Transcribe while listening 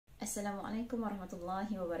Assalamualaikum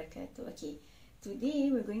warahmatullahi wabarakatuh. Okay, today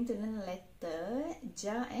we're going to learn letter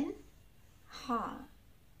ja and ha.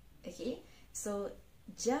 Okay, so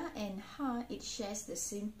ja and ha, it shares the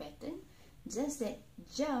same pattern, just that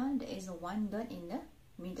ja, there is a one dot in the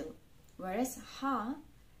middle, whereas ha,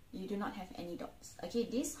 you do not have any dots. Okay,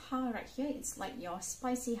 this ha right here, it's like your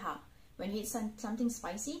spicy ha. When you eat something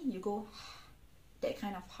spicy, you go ha, that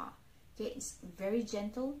kind of ha. Okay, it's very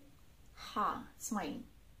gentle. Ha, smile.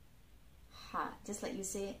 Ha, just like you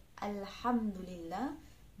say Alhamdulillah,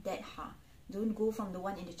 that ha. Don't go from the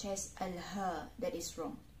one in the chest, al-ha, that is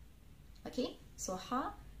wrong. Okay, so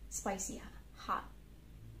ha, spicy ha, ha.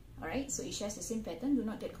 Alright, so it shares the same pattern. Do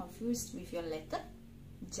not get confused with your letter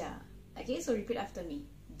ja. Okay, so repeat after me.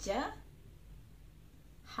 Ja,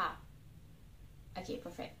 ha. Okay,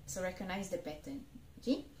 perfect. So recognize the pattern.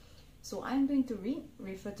 Okay, so I'm going to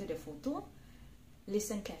refer to the photo.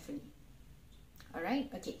 Listen carefully.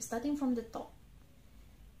 Alright, okay, starting from the top.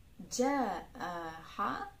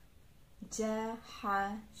 Jaha,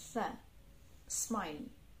 jahasa, smile.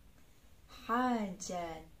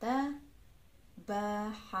 Hajata,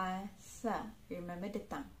 bahasa, remember the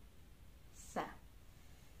tongue. Sa.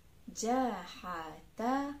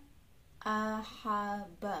 Jahata,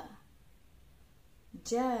 ahaba.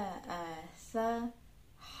 Ja'atha,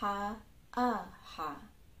 ha, aha.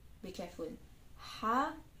 Be careful.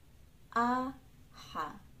 Ha, a,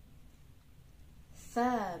 ha.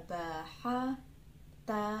 Sabaha,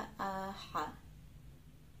 ta'aha.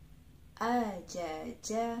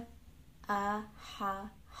 Ajaja,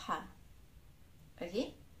 ahaha.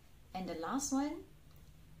 Okay, and the last one.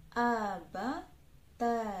 Aba,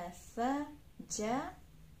 tasa,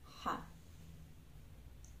 jaha.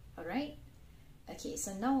 Alright, okay,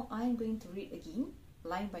 so now I'm going to read again,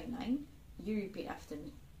 line by line. You repeat after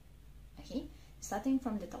me. Okay, starting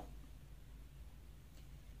from the top.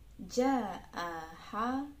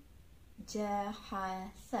 Ja'aha,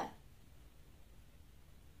 jahasa.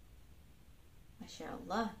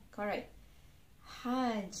 MashaAllah, correct.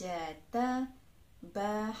 Hajata,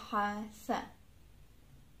 bahasa.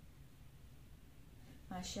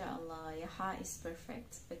 MashaAllah, your ha is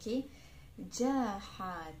perfect. Okay,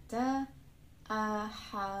 jahata,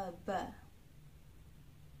 ahaba.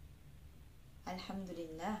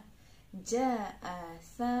 Alhamdulillah.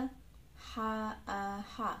 Ja'atha,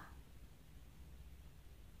 ha-aha.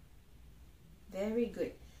 Very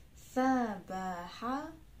good. Sabaha,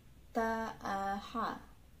 ta'aha.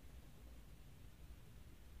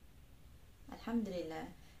 Alhamdulillah.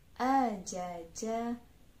 Ajaja,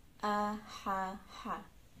 ahaha.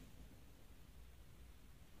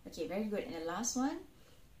 Okay, very good. And the last one.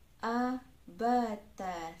 Abatasa,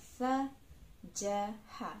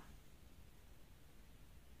 jaha.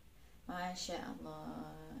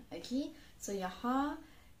 MashaAllah. Okay, so your ha,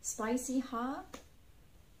 spicy ha,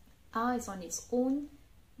 is on its own.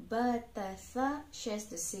 Batasa shares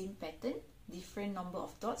the same pattern, different number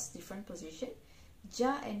of dots, different position.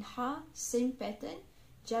 Ja and ha, same pattern.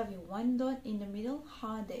 Ja with one dot in the middle,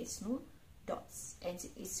 ha there is no dots, and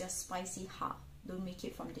it's just spicy ha. Don't make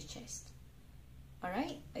it from the chest.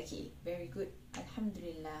 Alright, okay, very good.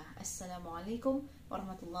 Alhamdulillah. Assalamualaikum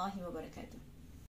warahmatullahi wabarakatuh.